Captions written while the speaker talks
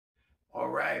All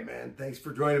right, man. Thanks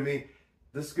for joining me.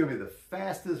 This is going to be the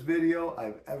fastest video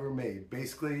I've ever made.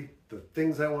 Basically, the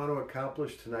things I want to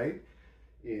accomplish tonight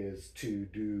is to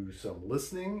do some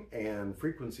listening and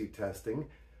frequency testing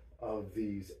of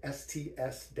these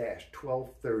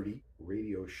STS-1230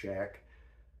 RadioShack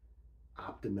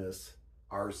Optimus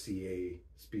RCA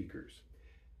speakers.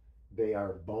 They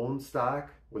are bone stock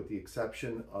with the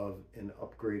exception of an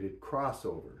upgraded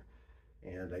crossover.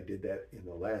 And I did that in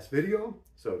the last video,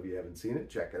 so if you haven't seen it,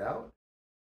 check it out.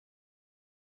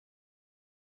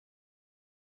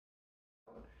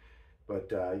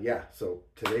 But yeah, so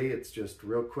today it's just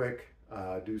real quick,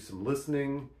 do some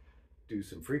listening, do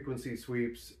some frequency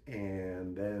sweeps,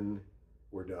 and then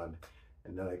we're done.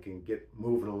 And then I can get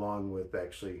moving along with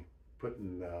actually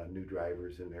putting new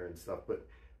drivers in there and stuff. But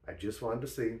I just wanted to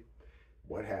see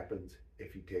what happens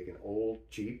if you take an old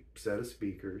cheap set of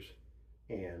speakers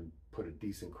and put a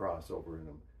decent crossover in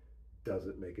them. Does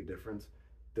it make a difference?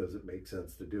 Does it make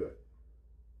sense to do it?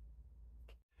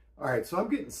 All right, so I'm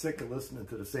getting sick of listening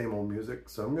to the same old music,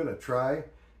 so I'm gonna try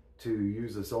to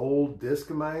use this old disc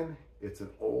of mine. It's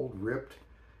an old ripped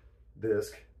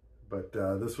disc, but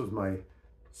this was my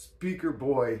Speaker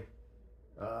Boy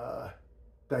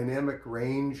dynamic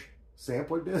range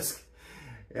sampler disc.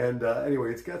 And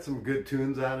anyway, it's got some good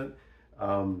tunes on it.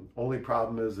 Only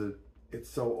problem is that it's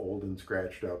so old and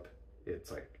scratched up.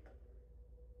 It's like,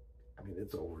 I mean,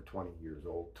 it's over 20 years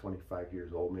old, 25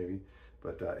 years old maybe.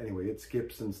 But anyway, it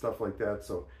skips and stuff like that.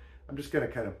 So I'm just gonna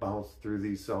kind of bounce through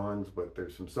these songs, but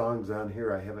there's some songs on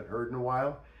here I haven't heard in a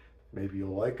while. Maybe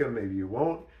you'll like them, maybe you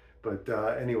won't. But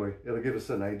anyway, it'll give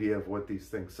us an idea of what these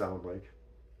things sound like.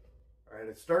 All right,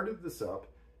 I started this up.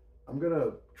 I'm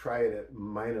gonna try it at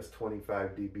minus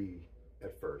 25 dB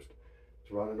at first.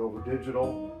 It's running over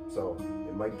digital, so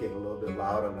it might get a little bit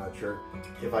loud, I'm not sure.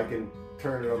 If I can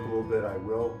turn it up a little bit, I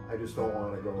will. I just don't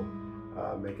wanna go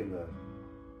making the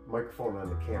microphone on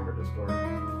the camera distorted.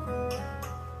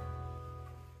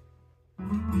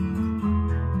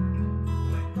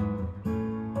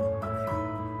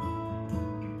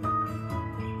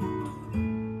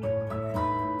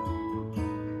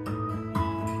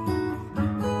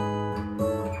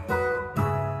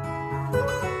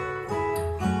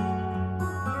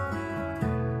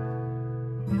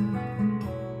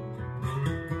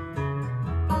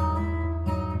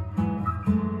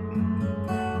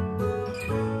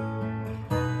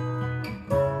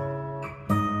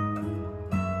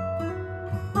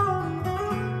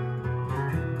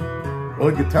 Well,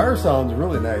 the guitar sounds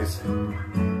really nice.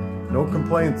 No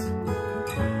complaints.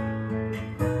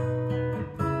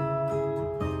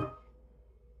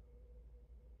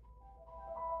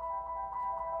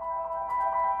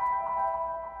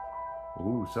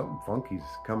 Ooh, something funky's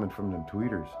coming from them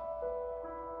tweeters.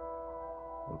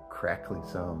 Little crackly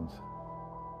sounds.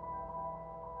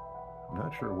 I'm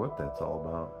not sure what that's all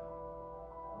about.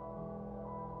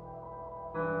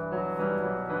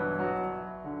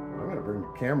 Bring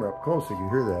the camera up close so you can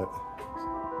hear that.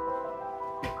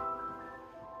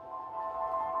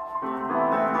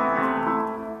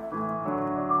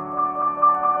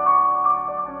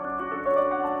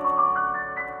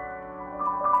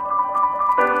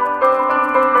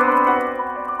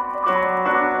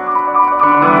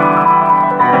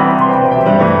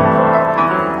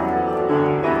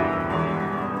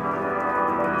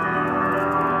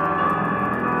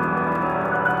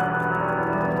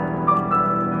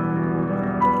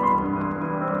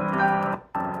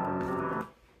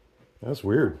 That's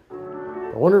weird.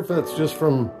 I wonder if that's just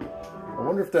from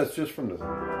the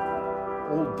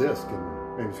old disc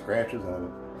and maybe scratches on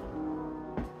it.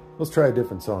 Let's try a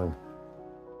different song.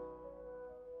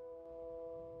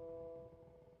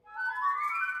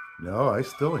 No, I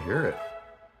still hear it.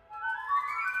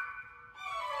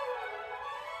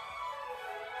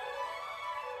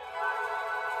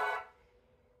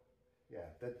 Yeah,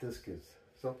 that disc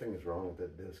something is wrong with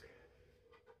that disc.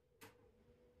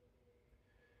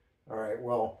 All right,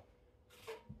 well,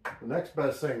 the next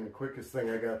best thing, the quickest thing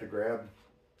I got to grab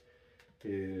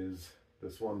is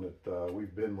this one that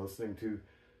we've been listening to,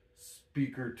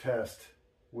 speaker test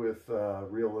with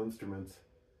real instruments.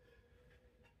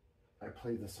 I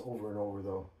played this over and over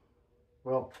though.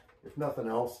 Well, if nothing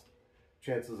else,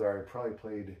 chances are I probably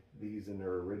played these in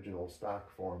their original stock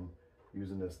form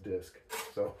using this disc.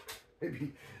 So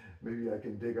maybe I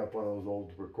can dig up one of those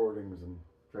old recordings and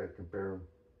try to compare them.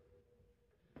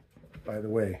 By the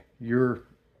way, you're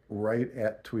right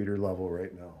at tweeter level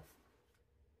right now.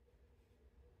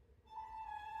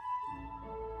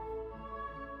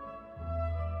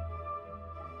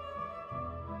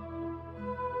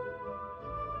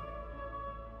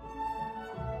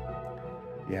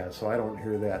 Yeah, so I don't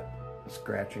hear that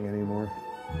scratching anymore.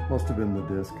 Must have been the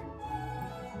disc.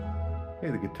 Hey,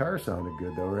 the guitar sounded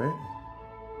good though, right?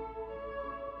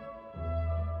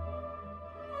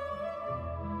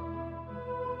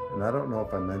 And I don't know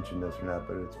if I mentioned this or not,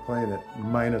 but it's playing at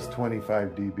minus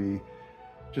 25 dB,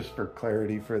 just for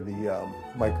clarity for the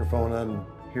microphone on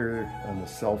here on the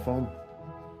cell phone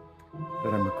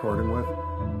that I'm recording with.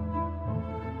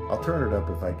 I'll turn it up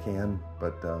if I can,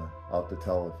 but I'll have to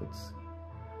tell if it's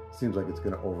seems like it's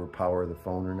going to overpower the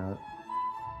phone or not.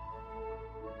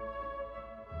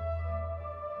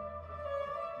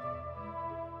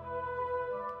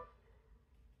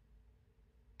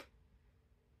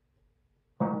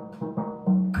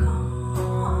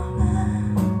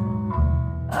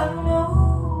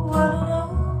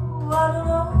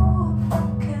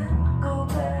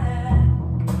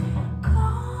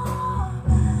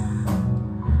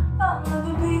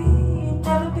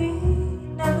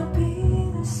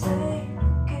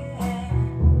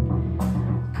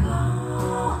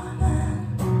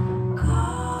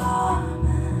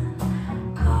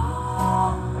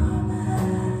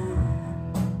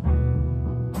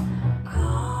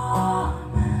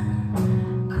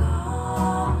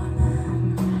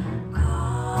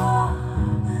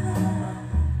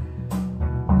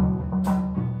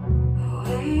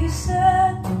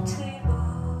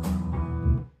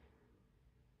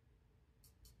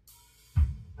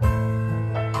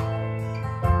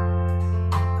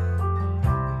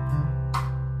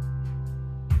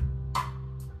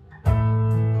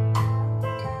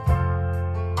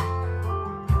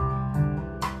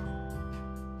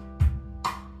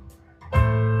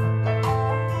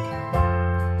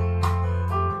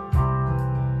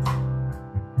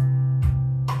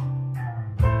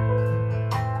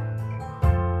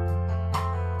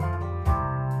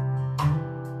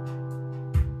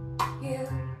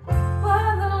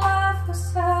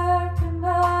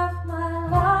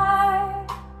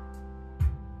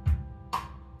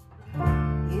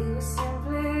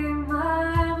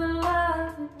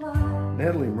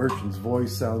 Natalie Merchant's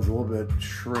voice sounds a little bit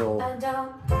shrill. I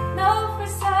don't know for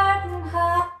certain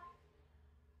how.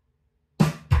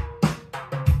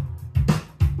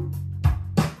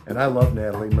 And I love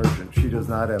Natalie Merchant. She does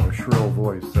not have a shrill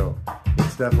voice, so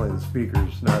it's definitely the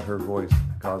speakers, not her voice,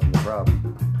 causing the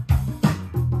problem.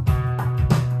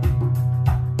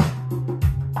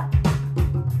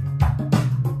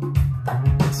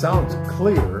 It sounds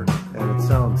clear and it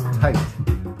sounds tight.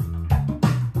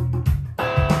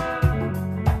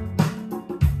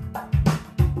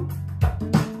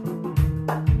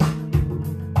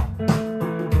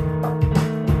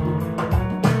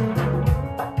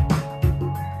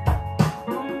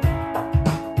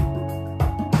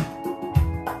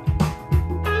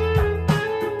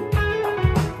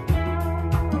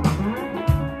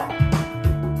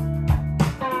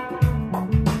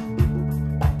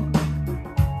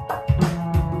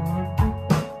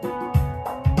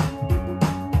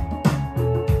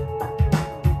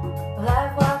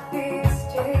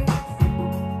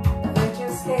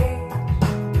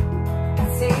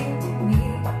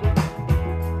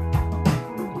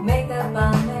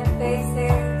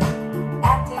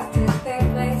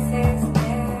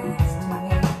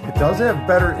 It does have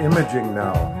better imaging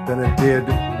now than it did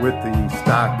with the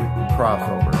stock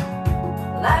crossover.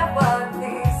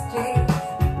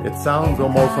 It sounds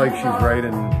almost like she's right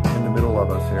in the middle of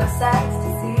us here.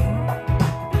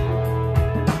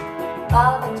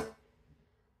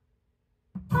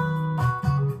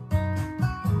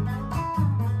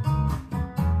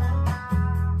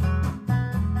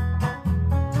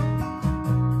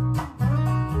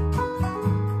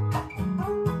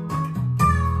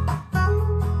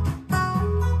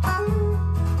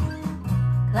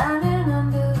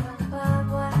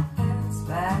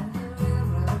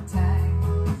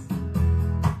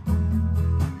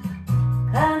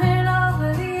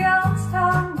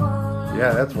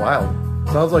 Yeah, that's wild.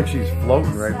 Sounds like she's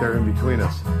floating right there in between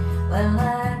us.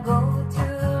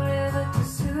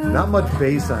 Not much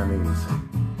bass on these.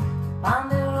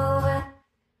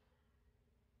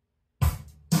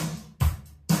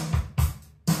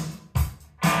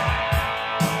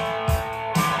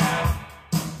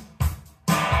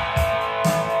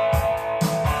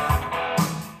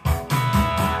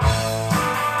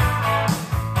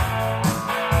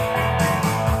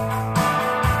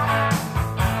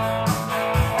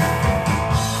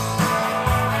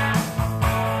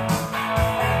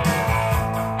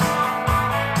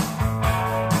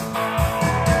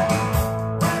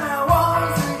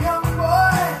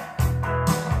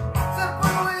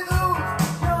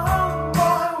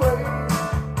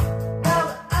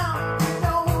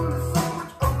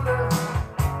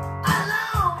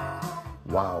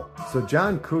 Wow. So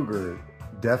John Cougar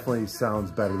definitely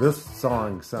sounds better. This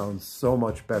song sounds so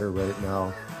much better right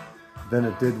now than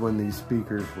it did when these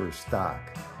speakers were stock.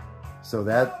 So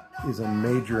that is a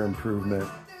major improvement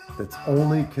that's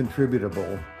only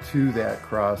contributable to that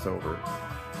crossover.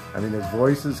 I mean, his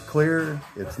voice is clear,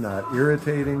 it's not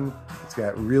irritating, it's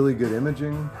got really good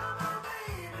imaging.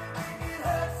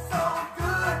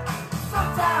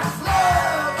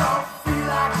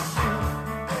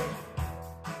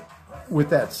 With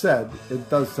that said, it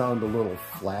does sound a little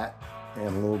flat and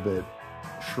a little bit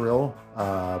shrill,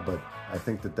 but I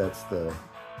think that that's the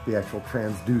actual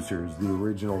transducers, the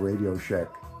original RadioShack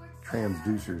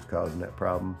transducers causing that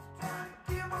problem.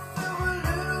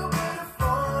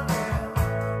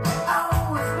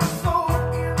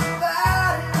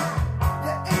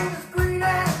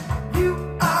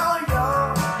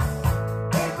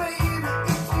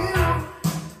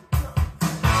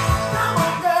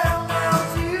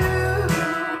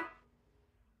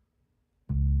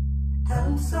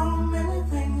 So many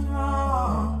things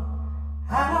wrong,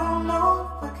 I don't know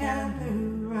if I can do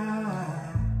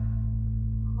right.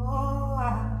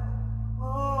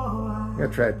 I'm gonna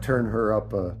try to turn her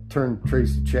up, turn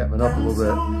Tracy Chapman up a little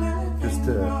bit, just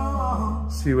to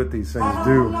see what these things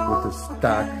do with the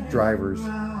stock drivers.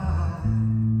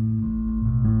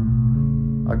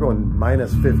 I'll go in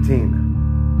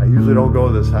 -15. I usually don't go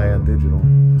this high on digital.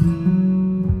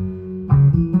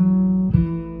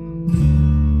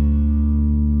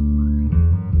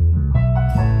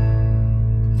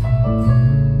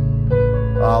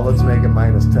 Let's make it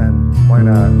 -10. Why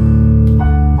not?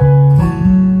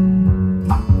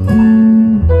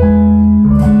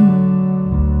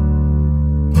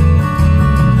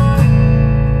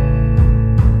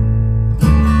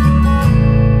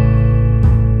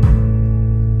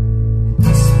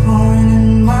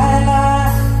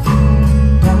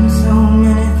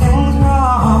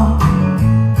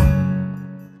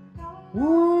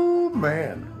 Woo,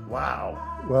 man. Wow.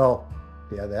 Well,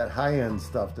 yeah, that high-end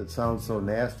stuff that sounds so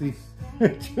nasty,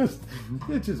 it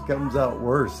just comes out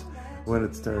worse when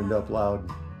it's turned up loud.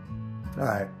 All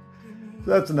right,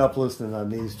 so that's enough listening on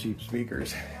these cheap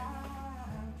speakers.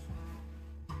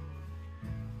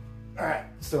 All right,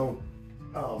 so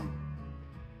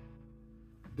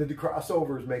did the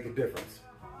crossovers make a difference?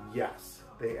 Yes,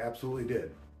 they absolutely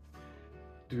did.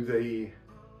 Do the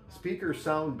speakers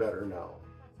sound better now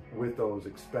with those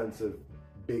expensive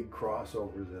big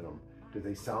crossovers in them? Do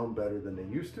they sound better than they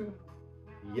used to?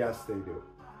 Yes, they do.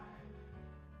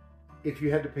 If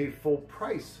you had to pay full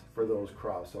price for those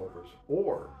crossovers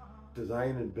or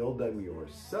design and build them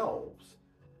yourselves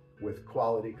with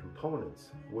quality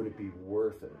components, would it be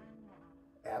worth it?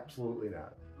 Absolutely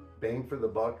not. Bang for the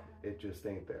buck, it just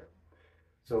ain't there.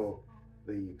 So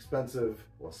the expensive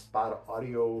spot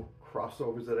audio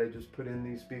crossovers that I just put in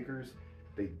these speakers,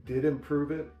 they did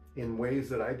improve it in ways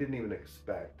that I didn't even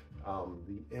expect.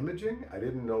 The imaging, I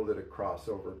didn't know that a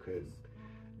crossover could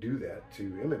do that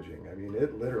to imaging. I mean,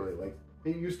 it literally, like,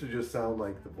 it used to just sound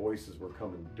like the voices were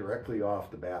coming directly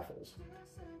off the baffles.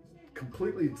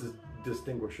 Completely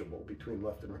distinguishable between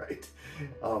left and right.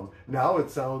 Now it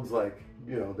sounds like,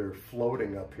 you know, they're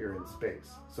floating up here in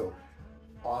space. So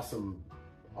awesome,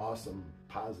 awesome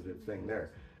positive thing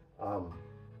there.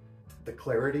 The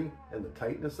clarity and the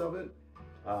tightness of it,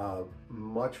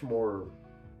 much more,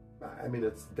 I mean,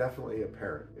 it's definitely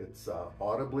apparent. It's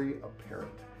audibly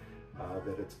apparent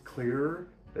that it's clearer,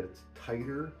 that it's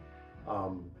tighter.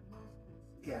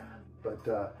 Yeah,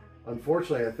 but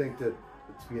unfortunately, I think that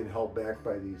it's being held back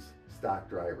by these stock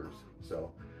drivers.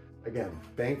 So again,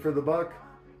 bang for the buck,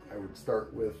 I would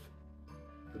start with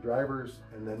the drivers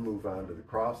and then move on to the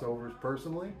crossovers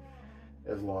personally,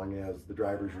 as long as the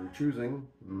drivers you're choosing,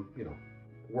 you know,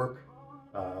 work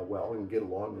well and get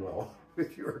along well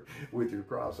with your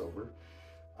crossover.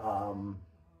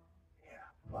 Yeah,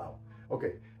 wow.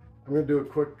 Okay, I'm going to do a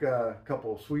quick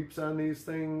couple of sweeps on these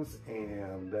things,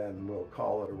 and then we'll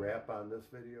call it a wrap on this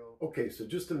video. Okay, so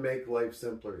just to make life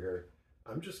simpler here,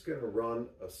 I'm just going to run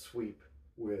a sweep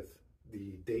with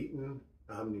the Dayton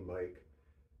Omni mic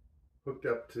hooked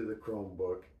up to the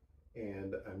Chromebook,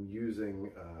 and I'm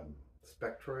using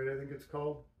Spectroid, I think it's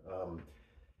called.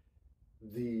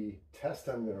 The test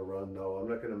I'm going to run, though, I'm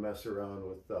not going to mess around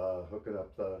with hooking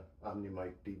up the Omni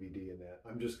mic DVD and that.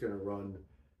 I'm just going to run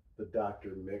the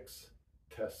Dr. Mix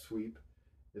test sweep.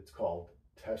 It's called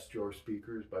Test Your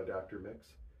Speakers by Dr.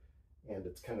 Mix, and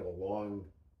it's kind of a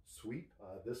long sweep.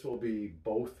 This will be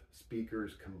both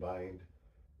speakers combined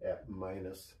at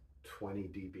minus 20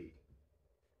 dB.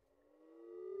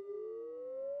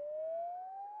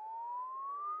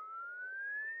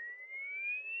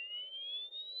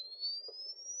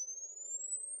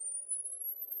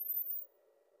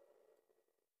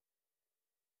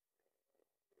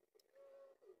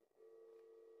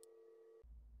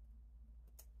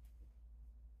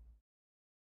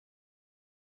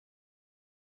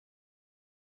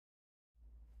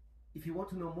 If you want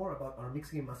to know more about our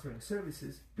mixing and mastering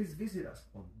services, please visit us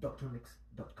on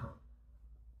drmix.com.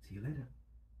 See you later.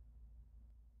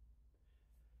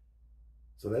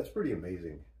 So that's pretty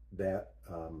amazing. That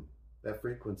that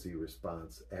frequency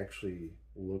response actually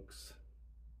looks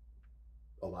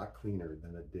a lot cleaner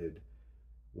than it did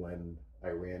when I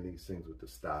ran these things with the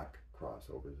stock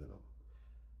crossovers in them.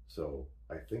 So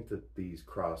I think that these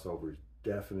crossovers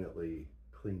definitely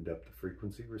cleaned up the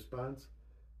frequency response.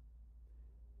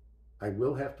 I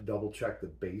will have to double check the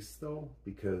bass though,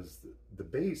 because the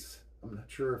bass, I'm not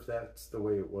sure if that's the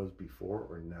way it was before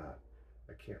or not.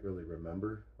 I can't really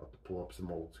remember. I'll have to pull up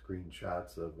some old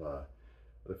screenshots of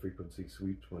the frequency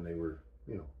sweeps when they were,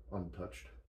 you know, untouched.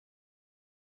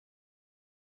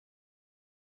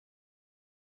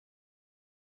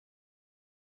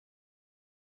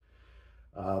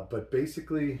 But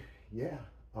basically, yeah,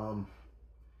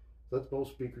 that's both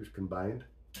speakers combined.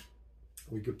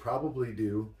 We could probably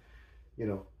do, you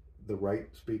know, the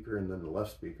right speaker and then the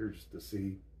left speaker just to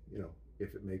see, you know,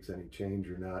 if it makes any change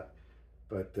or not.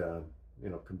 But, you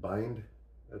know, combined,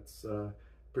 that's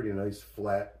pretty nice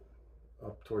flat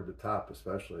up toward the top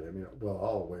especially. I mean, well,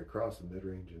 all the way across the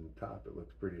mid-range and the top, it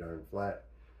looks pretty darn flat.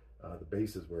 The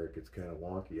bass is where it gets kind of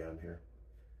wonky on here.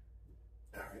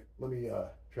 All right, let me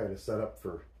try to set up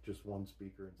for just one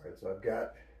speaker. All right, so I've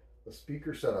got the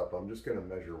speaker set up. I'm just going to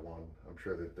measure one. I'm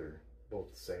sure that they're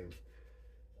both the same.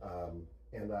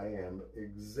 And I am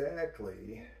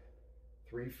exactly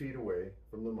 3 feet away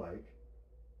from the mic.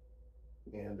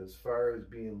 And as far as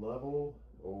being level,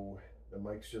 oh, the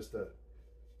mic's just a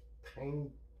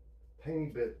tiny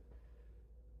bit,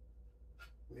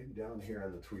 maybe down here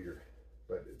on the tweeter,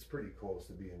 but it's pretty close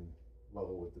to being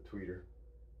level with the tweeter.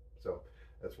 So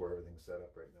that's where everything's set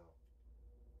up right now.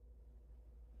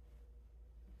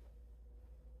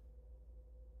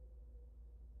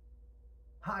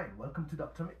 Hi, welcome to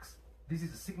Dr. Mix. This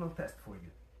is a signal test for you.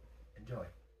 Enjoy.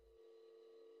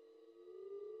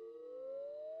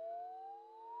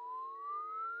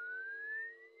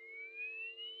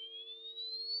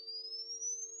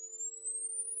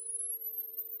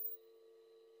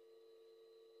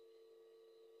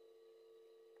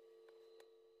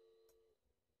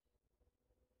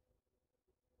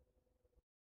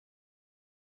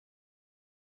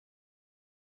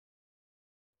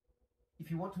 If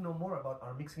you want to know more about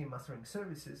our mixing and mastering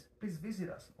services, please visit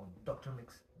us on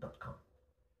drmix.com.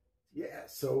 Yeah,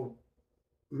 so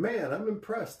man, I'm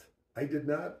impressed. I did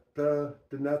not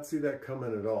see that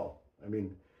coming at all. I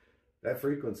mean, that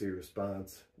frequency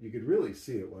response, you could really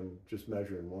see it when just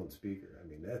measuring one speaker. I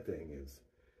mean,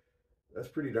 that's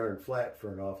pretty darn flat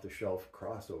for an off-the-shelf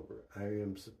crossover. I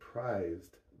am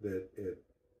surprised that it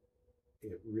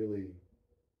really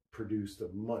produced a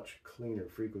much cleaner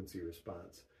frequency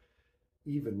response,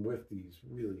 even with these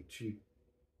really cheap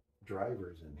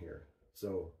drivers in here.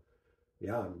 So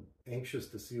yeah, I'm anxious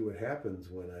to see what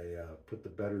happens when I put the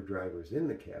better drivers in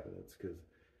the cabinets, because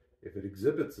if it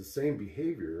exhibits the same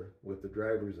behavior with the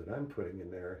drivers that I'm putting in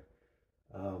there,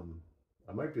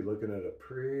 I might be looking at a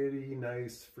pretty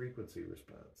nice frequency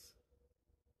response.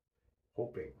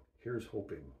 Hoping. Here's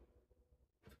hoping.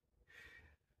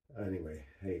 Anyway,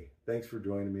 hey, thanks for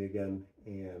joining me again,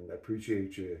 and I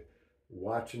appreciate you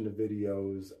watching the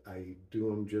videos. I do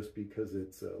them just because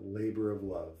it's a labor of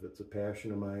love. It's a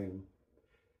passion of mine.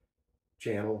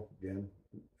 Channel, again,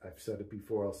 I've said it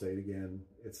before, I'll say it again.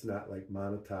 It's not like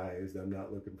monetized. I'm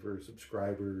not looking for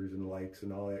subscribers and likes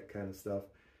and all that kind of stuff.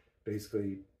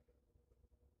 Basically,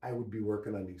 I would be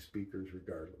working on these speakers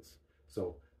regardless.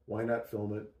 So why not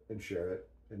film it and share it,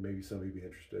 and maybe somebody be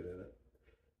interested in it.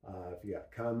 If you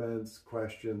got comments,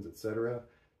 questions, etc.,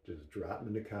 just drop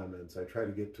them in the comments. I try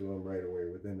to get to them right away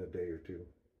within a day or two.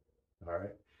 All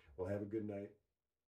right. Well, have a good night.